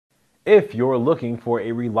If you're looking for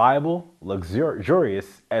a reliable,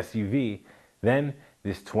 luxurious SUV, then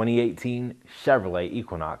this 2018 Chevrolet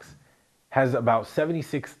Equinox has about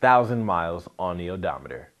 76,000 miles on the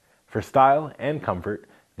odometer. For style and comfort,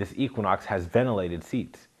 this Equinox has ventilated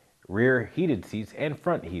seats, rear heated seats, and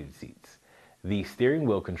front heated seats. The steering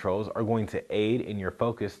wheel controls are going to aid in your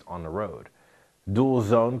focus on the road. Dual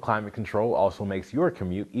zone climate control also makes your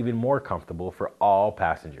commute even more comfortable for all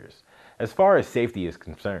passengers. As far as safety is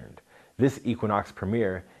concerned, this Equinox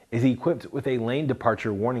Premier is equipped with a lane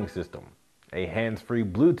departure warning system, a hands-free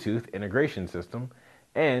Bluetooth integration system,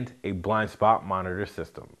 and a blind spot monitor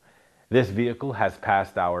system. This vehicle has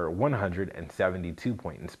passed our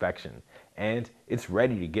 172-point inspection, and it's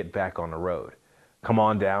ready to get back on the road. Come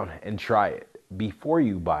on down and try it before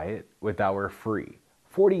you buy it with our free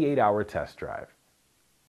 48-hour test drive.